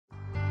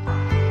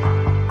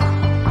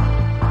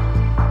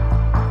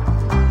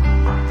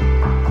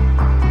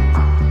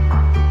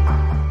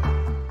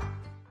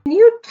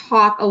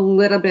talk a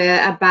little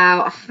bit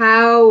about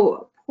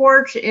how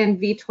Porch and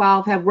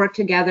V12 have worked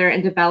together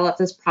and developed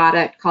this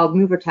product called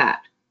MoverTech?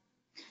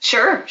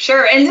 Sure,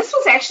 sure. And this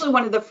was actually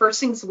one of the first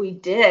things we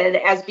did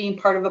as being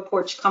part of a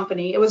Porch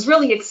company. It was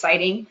really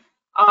exciting.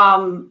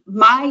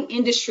 My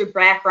industry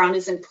background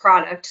is in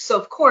product. So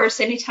of course,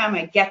 anytime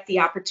I get the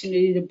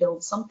opportunity to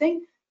build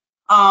something,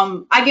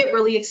 I get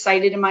really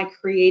excited and my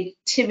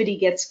creativity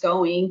gets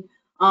going.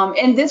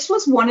 And this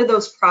was one of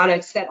those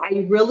products that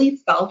I really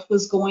felt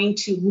was going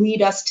to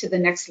lead us to the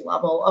next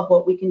level of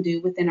what we can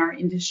do within our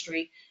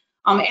industry.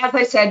 As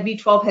I said,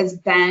 V12 has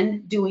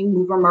been doing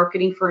mover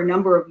marketing for a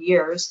number of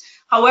years.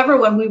 However,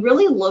 when we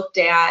really looked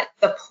at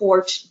the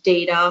Porch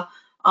data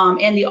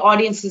and the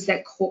audiences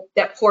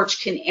that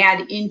Porch can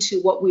add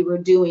into what we were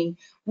doing,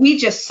 we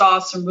just saw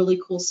some really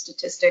cool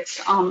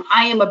statistics.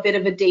 I am a bit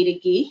of a data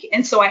geek,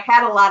 and so I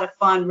had a lot of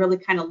fun really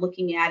kind of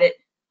looking at it.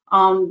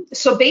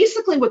 So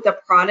basically what the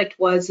product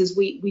was is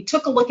we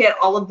took a look at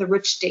all of the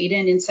rich data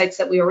and insights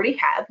that we already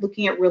had,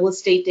 looking at real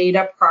estate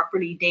data,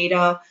 property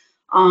data,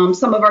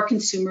 some of our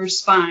consumer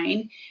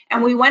spine,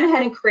 and we went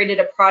ahead and created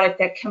a product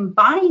that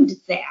combined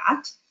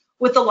that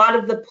with a lot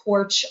of the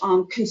Porch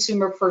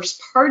consumer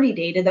first party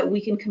data that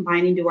we can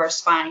combine into our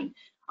spine.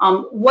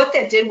 What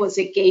that did was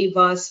it gave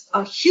us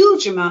a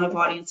huge amount of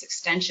audience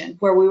extension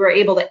where we were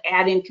able to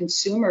add in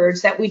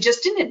consumers that we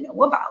just didn't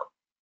know about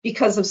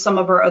because of some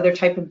of our other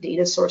type of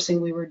data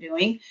sourcing we were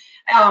doing.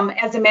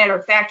 As a matter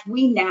of fact,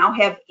 we now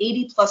have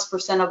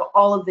 80+% of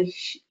all of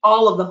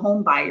the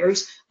home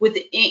buyers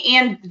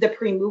and the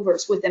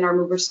pre-movers within our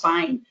mover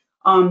spine.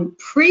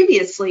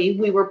 Previously,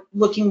 we were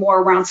looking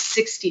more around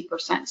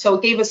 60%. So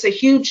it gave us a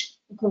huge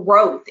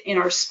growth in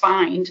our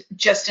spine,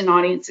 just in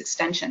audience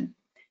extension.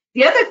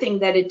 The other thing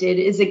that it did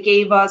is it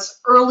gave us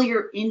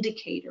earlier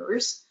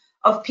indicators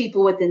of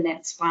people within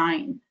that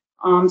spine.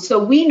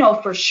 So we know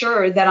for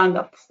sure that on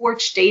the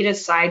Porch data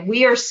side,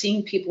 we are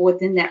seeing people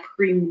within that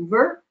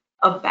pre-mover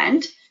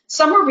event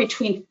somewhere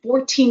between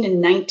 14 and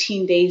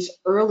 19 days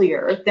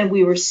earlier than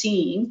we were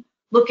seeing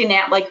looking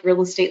at like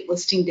real estate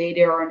listing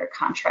data or under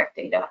contract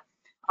data.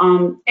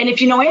 And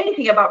if you know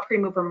anything about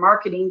pre-mover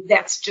marketing,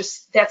 that's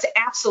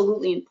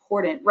absolutely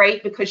important,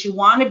 right? Because you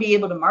want to be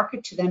able to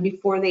market to them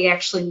before they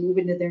actually move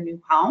into their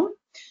new home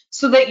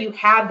so that you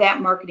have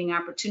that marketing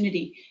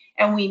opportunity.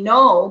 And we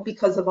know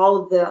because of all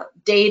of the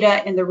data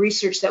and the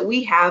research that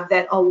we have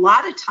that a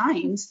lot of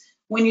times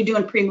when you're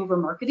doing pre-mover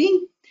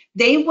marketing,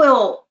 they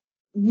will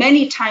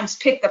many times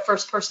pick the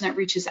first person that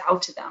reaches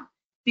out to them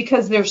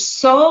because they're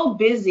so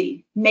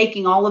busy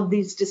making all of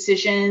these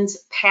decisions,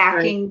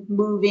 packing, right,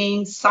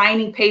 moving,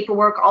 signing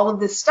paperwork, all of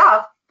this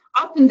stuff.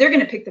 Often they're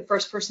going to pick the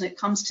first person that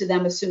comes to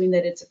them, assuming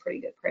that it's a pretty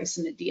good price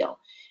and a deal.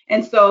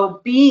 And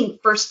so being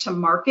first to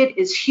market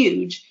is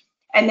huge.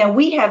 And then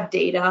we have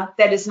data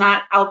that is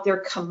not out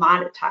there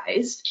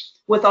commoditized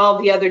with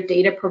all the other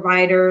data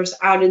providers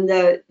out in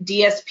the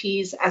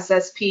DSPs,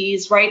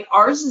 SSPs, right?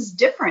 Ours is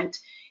different.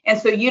 And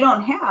so you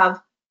don't have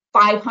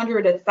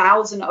 500,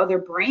 1,000 other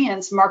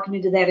brands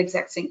marketing to that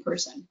exact same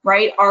person,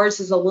 right? Ours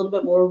is a little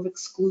bit more of an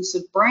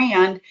exclusive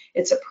brand.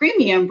 It's a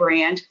premium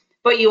brand,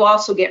 but you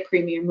also get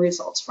premium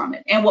results from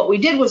it. And what we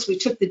did was we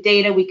took the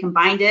data, we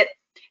combined it,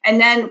 and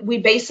then we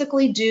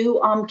basically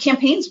do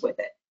campaigns with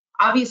it.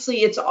 Obviously,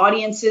 it's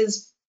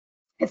audiences.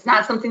 It's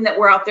not something that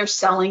we're out there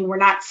selling. We're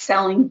not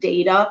selling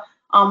data.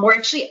 We're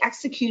actually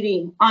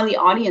executing on the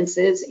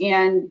audiences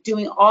and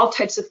doing all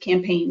types of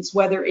campaigns,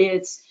 whether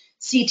it's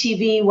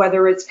CTV,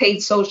 whether it's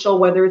paid social,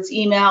 whether it's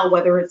email,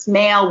 whether it's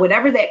mail,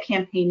 whatever that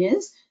campaign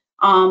is.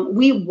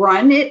 We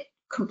run it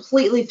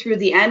completely through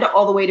the end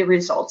all the way to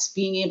results,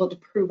 being able to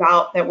prove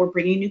out that we're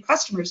bringing new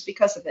customers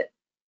because of it.